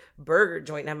favorite burger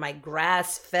joint and have my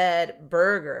grass-fed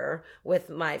burger with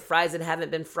my fries that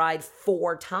haven't been fried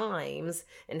 4 times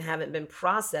and haven't been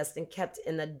processed and kept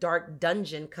in a dark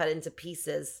dungeon cut into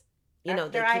pieces. You know,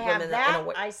 After they I keep have them that, in a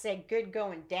way. I say good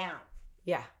going down.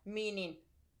 Yeah, Meaning,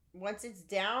 once it's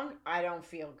down, I don't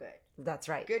feel good. that's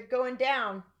right. Good going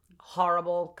down.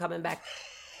 Horrible coming back.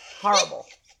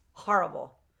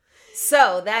 Horrible.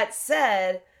 So that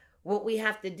said, what we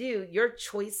have to do, your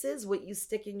choices, what you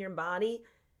stick in your body,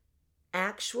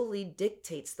 actually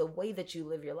dictates the way that you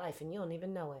live your life, and you don't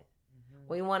even know it.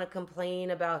 We want to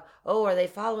complain about, oh, are they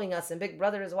following us? And Big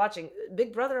Brother is watching.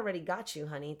 Big Brother already got you,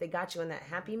 honey. They got you in that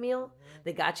Happy Meal.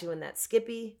 They got you in that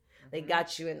Skippy. They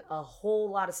got you in a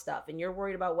whole lot of stuff, and you're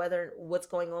worried about what's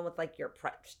going on with like your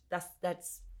prep.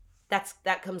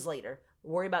 That comes later.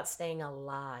 Worry about staying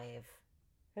alive.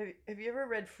 Have you ever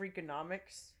read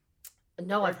Freakonomics?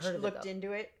 No, Or I've heard of looked it.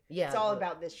 into it. Yeah, It's all but-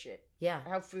 about this shit. Yeah,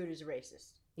 How food is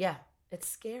racist. yeah. It's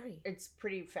scary. It's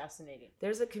pretty fascinating.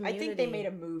 There's a community. I think they made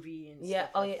a movie and Yeah.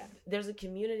 stuff Oh, like yeah. that. There's a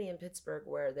community in Pittsburgh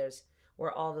where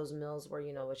all those mills where,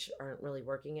 you know, which aren't really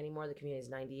working anymore. The community is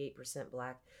 98%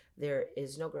 black. There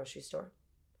is no grocery store.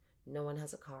 No one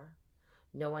has a car.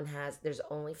 There's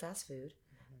only fast food.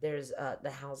 There's,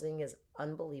 the housing is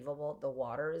unbelievable. The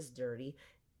water is dirty.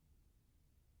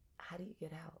 How do you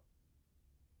get out?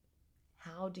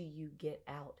 How do you get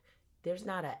out? There's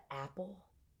not an apple.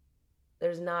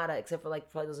 There's not except for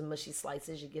like probably those mushy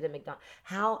slices you get at McDonald's.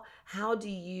 How do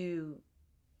you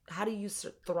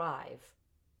thrive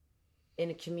in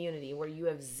a community where you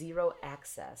have zero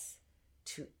access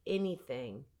to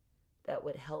anything that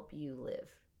would help you live?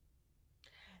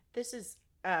 This is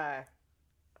I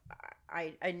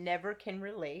never can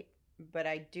relate, but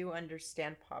I do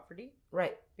understand poverty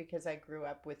Right, because I grew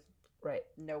up with right,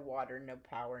 no water, no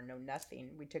power, no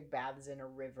nothing. We took baths in a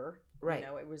river. Right. You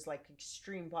know, it was like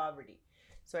extreme poverty.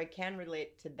 So I can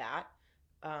relate to that.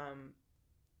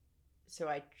 So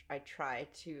I try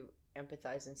to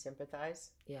empathize and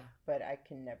sympathize, yeah. but I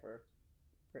can never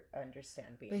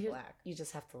understand being But black. you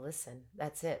just have to listen.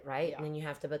 That's it, right? Yeah. And then you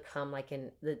have to become like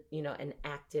an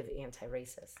active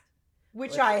anti-racist.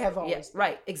 Which I have always Yeah,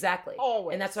 right, exactly.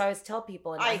 Always. And that's why I always tell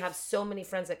people, and I I- have so many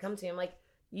friends that come to me, I'm like,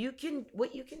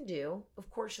 what you can do, of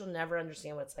course you'll never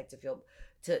understand what it's like to feel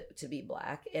to be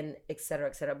black and et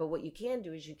cetera, but what you can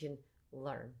do is you can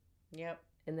learn. Yep.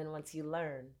 And then once you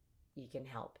learn, you can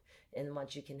help. And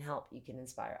once you can help, you can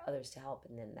inspire others to help.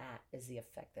 And then that is the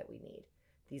effect that we need.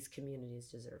 These communities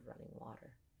deserve running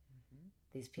water.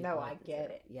 These people. No, I get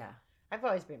deserve- it. Yeah. I've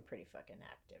always been pretty fucking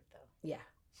active, though. Yeah.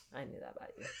 I knew that about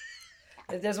you.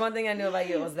 If there's one thing I knew about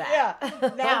you, it was that.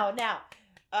 Yeah. Now,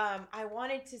 I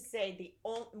wanted to say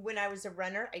when I was a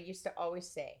runner, I used to always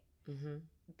say Mm-hmm.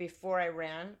 before I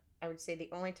ran, I would say the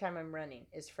only time I'm running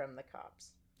is from the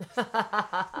cops.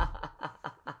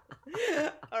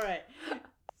 All right.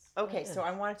 Okay, so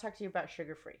I want to talk to you about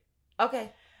sugar-free.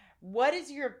 Okay. What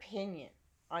is your opinion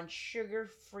on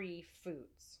sugar-free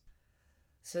foods?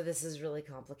 So this is really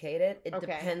complicated. It Okay.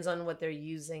 depends on what they're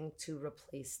using to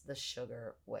replace the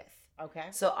sugar with. Okay.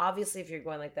 So obviously if you're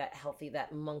going like that healthy,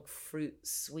 that monk fruit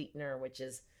sweetener, which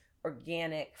is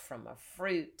organic from a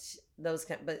fruit, those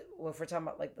kind, but if we're talking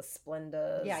about like the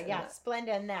Splendas. Yeah, and yeah. that-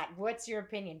 Splenda and that. What's your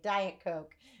opinion? Diet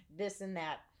Coke, this and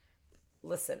that.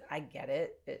 Listen, I get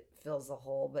it. It fills the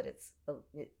hole, but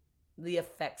the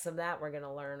effects of that we're going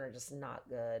to learn are just not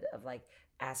good, of like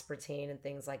aspartame and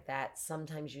things like that.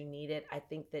 Sometimes you need it. I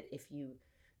think that if you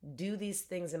do these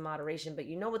things in moderation, but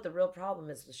you know what the real problem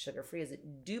is with sugar-free is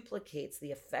it duplicates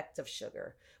the effect of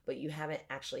sugar, but you haven't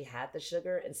actually had the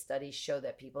sugar. And studies show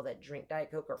that people that drink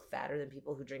Diet Coke are fatter than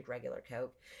people who drink regular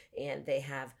Coke, and they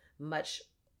have much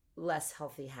less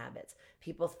healthy habits.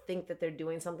 People think that they're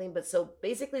doing something, but so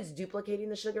basically it's duplicating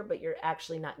the sugar, but you're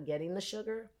actually not getting the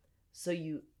sugar, so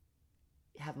you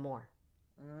have more.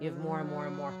 You have more and more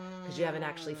and more because you haven't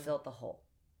actually filled the hole.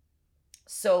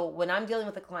 So when I'm dealing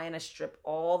with a client, I strip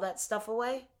all that stuff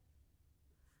away,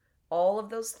 all of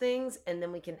those things, and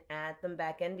then we can add them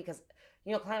back in because,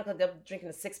 you know, client will they're drinking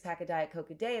a 6-pack of Diet Coke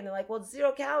a day and they're like, well, it's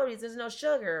 0 calories, there's no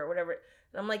sugar or whatever.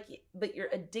 And I'm like, but you're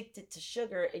addicted to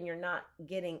sugar and you're not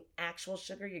getting actual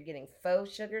sugar, you're getting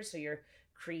faux sugar. So you're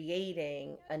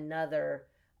creating another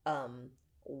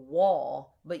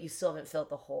wall, but you still haven't filled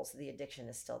the hole. So the addiction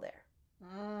is still there.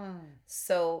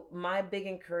 So my big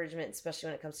encouragement, especially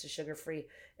when it comes to sugar-free,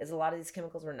 is a lot of these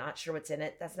chemicals, we're not sure what's in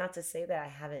it. That's not to say that I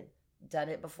haven't done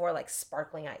it before, like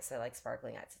sparkling ice. I like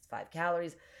sparkling ice. It's 5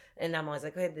 calories. And I'm always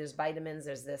like, okay, there's vitamins,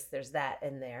 there's this, there's that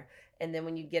in there. And then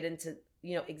when you get into,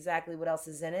 you know, exactly what else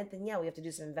is in it, then yeah, we have to do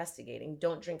some investigating.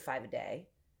 Don't drink 5 a day.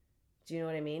 Do you know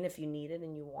what I mean? If you need it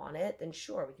and you want it, then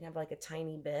sure, we can have like a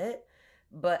tiny bit.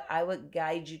 But I would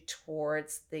guide you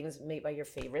towards things made by your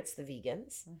favorites, the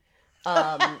vegans.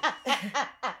 I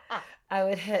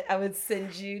would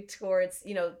send you towards,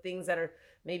 you know, things that are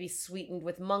maybe sweetened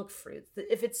with monk fruits.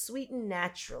 If it's sweetened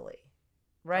naturally,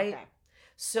 right? Okay.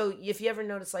 So if you ever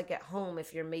notice, like at home,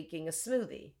 if you're making a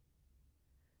smoothie,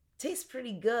 tastes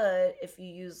pretty good if you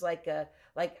use like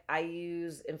I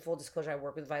use, in full disclosure, I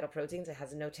work with Vital Proteins. It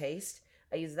has no taste.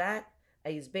 I use that. I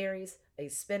use berries. I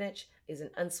use spinach. I use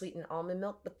an unsweetened almond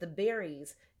milk. But the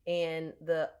berries and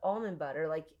the almond butter,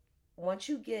 like once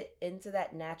you get into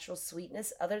that natural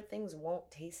sweetness, other things won't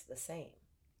taste the same.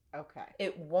 Okay.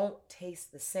 It won't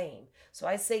taste the same. So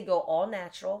I say go all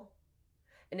natural.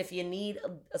 And if you need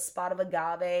a spot of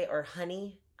agave or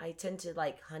honey, I tend to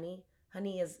like honey.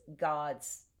 Honey is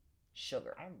God's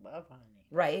sugar. I love honey.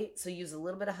 Right? So use a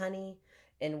little bit of honey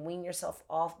and wean yourself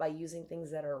off by using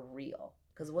things that are real.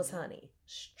 Because what's honey?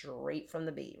 Straight from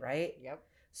the bee, right? Yep.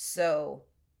 So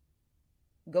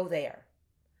go there.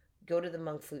 Go to the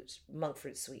monk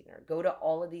fruit sweetener. Go to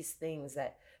all of these things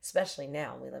that, especially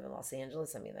now, we live in Los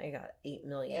Angeles. I mean, they got 8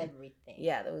 million. Everything.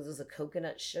 Yeah, there was a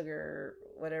coconut sugar,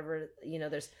 whatever. You know,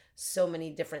 there's so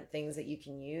many different things that you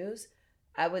can use.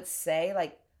 I would say,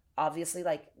 like, obviously,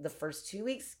 like the first 2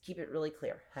 weeks, keep it really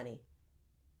clear. Honey,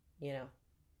 you know,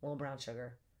 little brown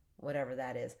sugar, whatever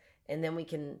that is. And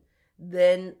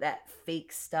then that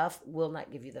fake stuff will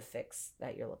not give you the fix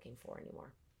that you're looking for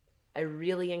anymore. I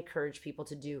really encourage people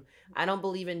to do. I don't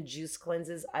believe in juice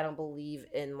cleanses. I don't believe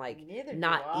in like Neither do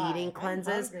not I. eating I'm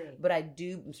cleanses. hungry. But I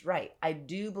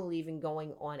do believe in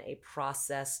going on a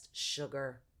processed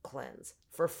sugar cleanse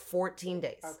for 14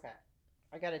 days. Okay.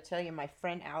 I got to tell you, my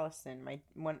friend Allison,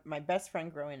 my best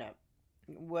friend growing up,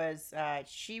 was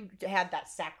she had that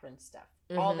saccharin stuff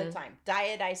all the time.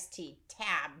 Diet iced tea,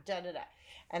 tab, da-da-da.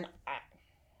 And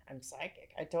I'm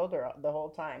psychic. I told her the whole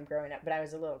time growing up, but I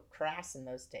was a little crass in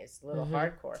those days, a little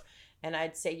hardcore. And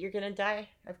I'd say, you're going to die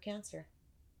of cancer.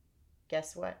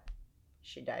 Guess what?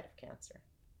 She died of cancer.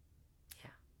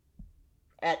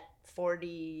 Yeah. At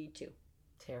 42.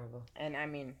 Terrible. And I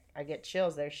mean, I get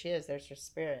chills. There she is. There's her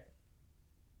spirit.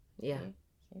 Yeah.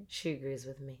 See? She agrees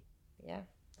with me. Yeah.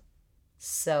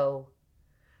 So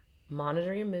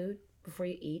monitor your mood before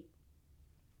you eat.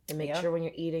 And make sure when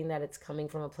you're eating that it's coming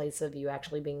from a place of you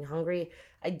actually being hungry.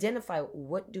 Identify,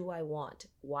 what do I want?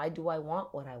 Why do I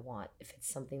want what I want? If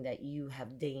it's something that you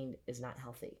have deemed is not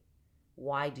healthy,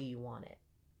 why do you want it?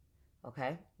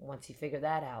 Okay? Once you figure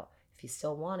that out, if you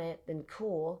still want it, then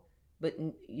cool. But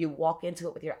you walk into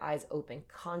it with your eyes open.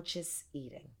 Conscious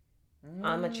eating.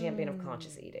 I'm a champion of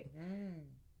conscious eating.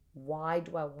 Why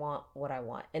do I want what I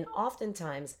want? And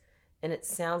oftentimes, and it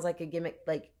sounds like a gimmick,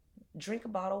 like drink a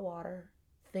bottle of water,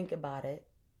 think about it,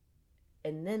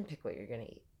 and then pick what you're going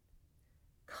to eat.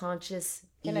 Conscious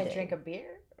Can eating. I drink a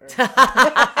beer?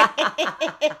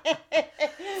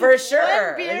 For sure.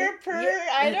 One beer per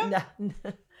item?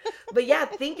 But yeah,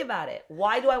 think about it.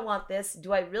 Why do I want this?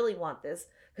 Do I really want this?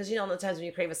 Because, you know, the times when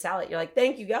you crave a salad, you're like,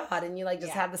 thank you, God. And you like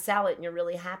just have the salad and you're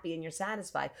really happy and you're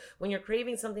satisfied. When you're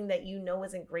craving something that you know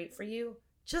isn't great for you,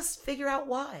 just figure out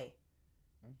why.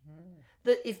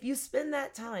 If you spend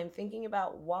that time thinking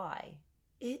about why,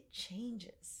 it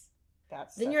changes.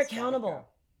 Then you're accountable.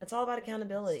 It's all about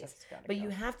accountability. But you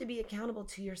have to be accountable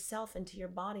to yourself and to your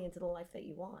body and to the life that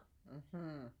you want.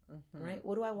 Right?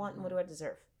 What do I want and what do I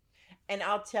deserve? And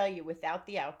I'll tell you, without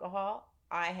the alcohol,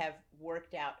 I have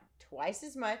worked out twice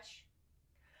as much.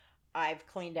 I've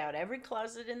cleaned out every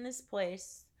closet in this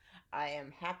place. I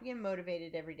am happy and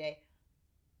motivated every day.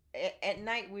 At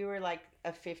night, we were like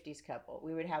a 50s couple.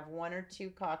 We would have 1 or 2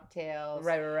 cocktails.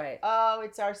 Right. Oh,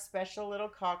 it's our special little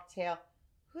cocktail.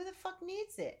 Who the fuck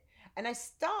needs it? And I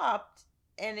stopped,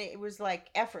 and it was like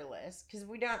effortless because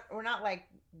we're not like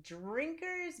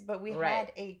drinkers, but we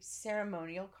had a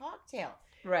ceremonial cocktail.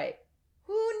 Right.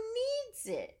 who needs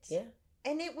it? Yeah.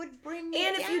 And it would bring me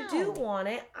And down. if you do want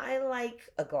it, I like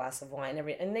a glass of wine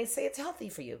and they say it's healthy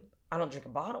for you. I don't drink a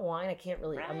bottle of wine. I can't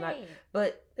really, I'm not, Right.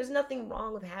 but there's nothing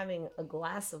wrong with having a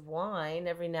glass of wine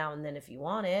every now and then if you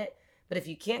want it. But if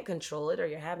you can't control it, or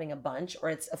you're having a bunch, or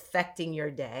it's affecting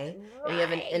your day, or you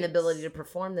have an Right. inability to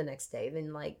perform the next day,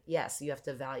 then yes, you have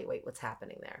to evaluate what's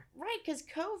happening there. Right, because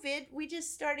COVID, we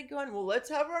just started going, well, let's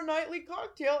have our nightly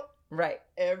cocktail Right.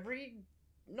 every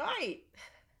night.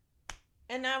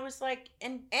 And I was like,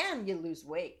 and you lose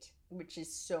weight, which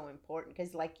is so important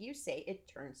because, like you say, it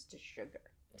turns to sugar.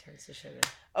 Turns to sugar.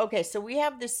 Okay, so we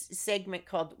have this segment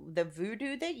called The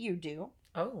Voodoo That You Do.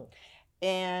 Oh.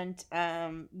 And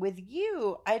with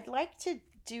you, I'd like to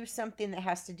do something that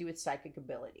has to do with psychic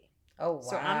ability. Oh, wow.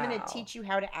 So I'm going to teach you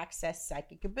how to access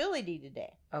psychic ability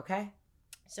today. Okay.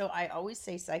 So I always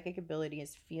say psychic ability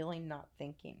is feeling, not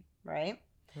thinking, right?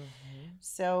 Mm-hmm.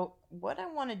 So what I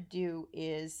want to do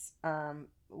is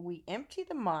we empty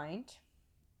the mind,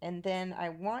 and then I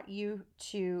want you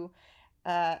to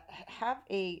have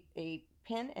a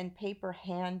pen and paper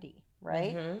handy,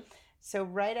 right? Mm-hmm. So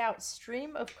write out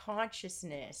stream of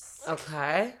consciousness,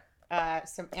 Okay.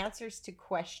 some answers to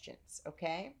questions,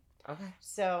 okay? Okay.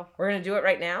 So We're going to do it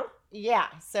right now? yeah,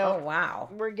 so Oh, wow.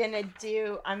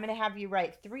 I'm gonna have you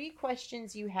write 3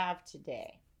 questions you have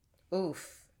today.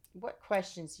 Oof. What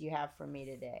questions do you have for me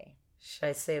today? Should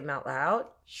I say them out loud?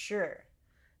 Sure.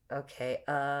 Okay.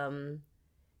 Am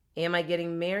I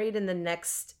getting married in the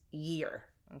next year?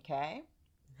 Okay.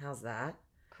 How's that?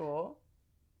 Cool.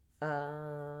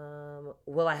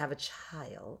 Will I have a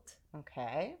child?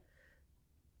 Okay.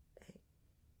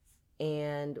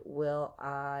 And will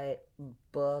I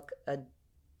book a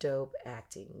dope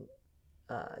acting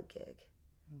gig?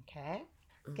 Okay.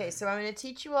 Okay, so I'm going to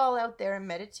teach you all out there a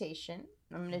meditation.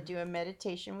 I'm going to do a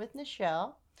meditation with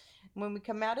Nichelle. When we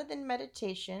come out of the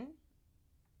meditation,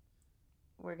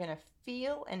 we're going to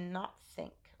feel and not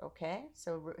think, okay?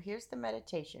 So here's the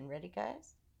meditation. Ready,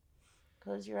 guys?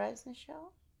 Close your eyes,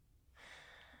 Nichelle.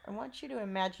 I want you to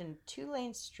imagine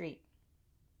 2-lane street.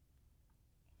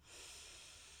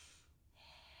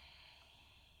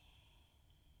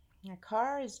 A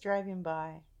car is driving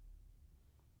by.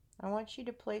 I want you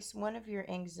to place one of your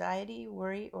anxiety,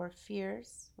 worries or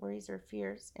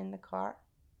fears in the car.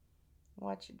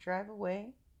 Watch it drive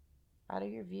away out of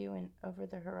your view and over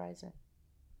the horizon.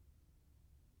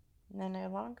 And then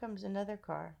along comes another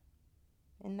car.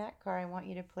 In that car, I want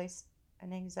you to place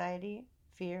an anxiety,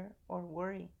 fear, or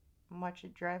worry and watch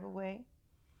it drive away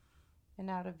and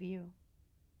out of view.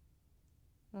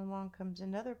 And along comes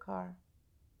another car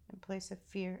and place a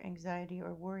fear, anxiety,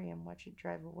 or worry and watch it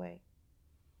drive away.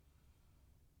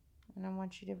 And I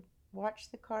want you to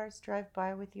watch the cars drive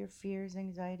by with your fears,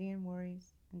 anxiety, and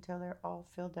worries until they're all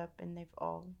filled up and they've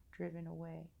all driven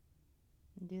away.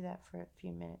 And do that for a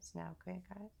few minutes now, okay,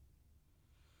 guys?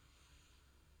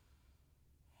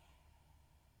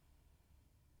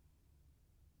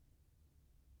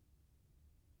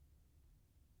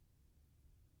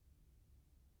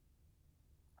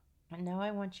 And now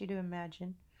I want you to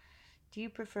imagine, do you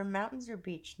prefer mountains or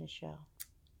beach, Nichelle?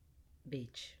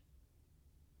 Beach.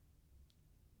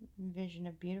 Envision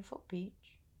a beautiful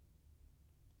beach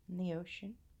and the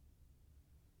ocean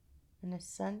and the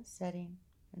sun setting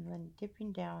and then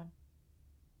dipping down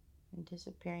and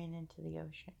disappearing into the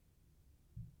ocean.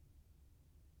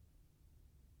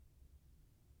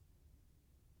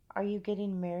 Are you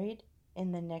getting married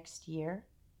in the next year?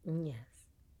 Yes.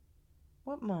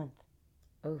 What month?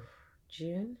 Oh,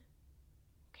 June?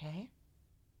 Okay.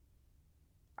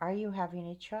 Are you having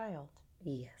a child?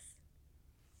 Yes.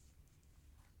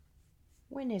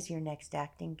 When is your next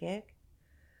acting gig?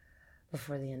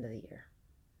 Before the end of the year.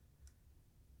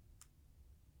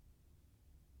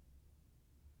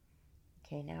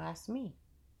 Okay, now ask me.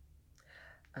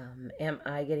 Am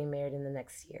I getting married in the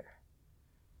next year?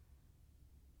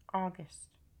 August.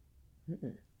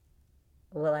 Mm-mm.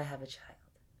 Will I have a child?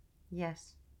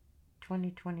 Yes.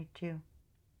 2022.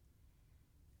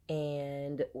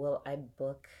 And will I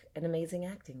book an amazing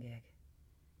acting gig?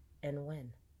 And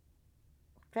when?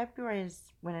 February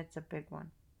is when it's a big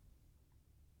one.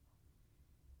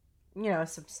 You know, a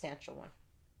substantial one.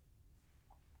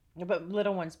 But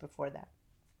little ones before that.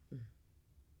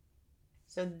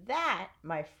 So that,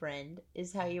 my friend,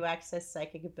 is how you access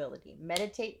psychic ability.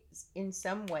 Meditate in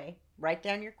some way, write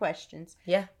down your questions,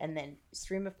 Yeah. and then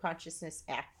stream of consciousness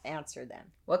answer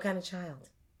them. What kind of child?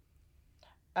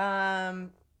 A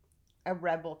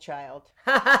rebel child.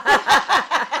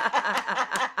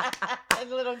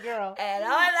 little girl. And on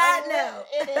that note,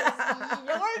 it is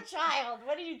your child.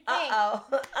 What do you think?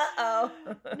 Uh-oh.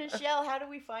 Nichelle, how do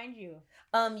we find you?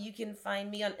 You can find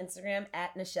me on Instagram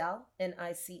at Nichelle,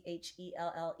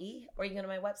 Nichelle, or you can go to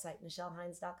my website,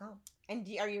 nichellehines.com. And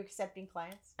are you accepting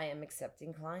clients? I am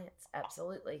accepting clients.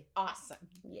 Absolutely. Awesome.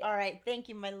 Yeah. All right. Thank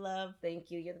you, my love.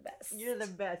 Thank you. You're the best. You're the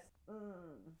best.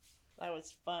 That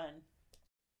was fun.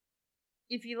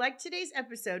 If you liked today's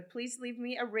episode, please leave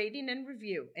me a rating and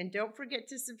review. And don't forget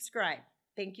to subscribe.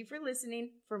 Thank you for listening.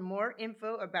 For more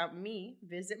info about me,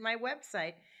 visit my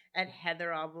website at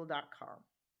heatherobble.com.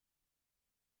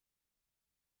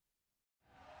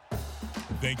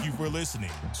 Thank you for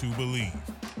listening to Believe.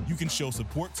 You can show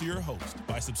support to your host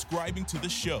by subscribing to the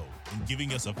show and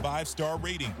giving us a 5-star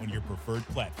rating on your preferred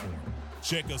platform.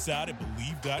 Check us out at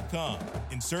Believe.com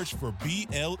and search for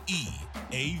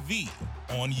BLEAV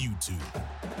on YouTube.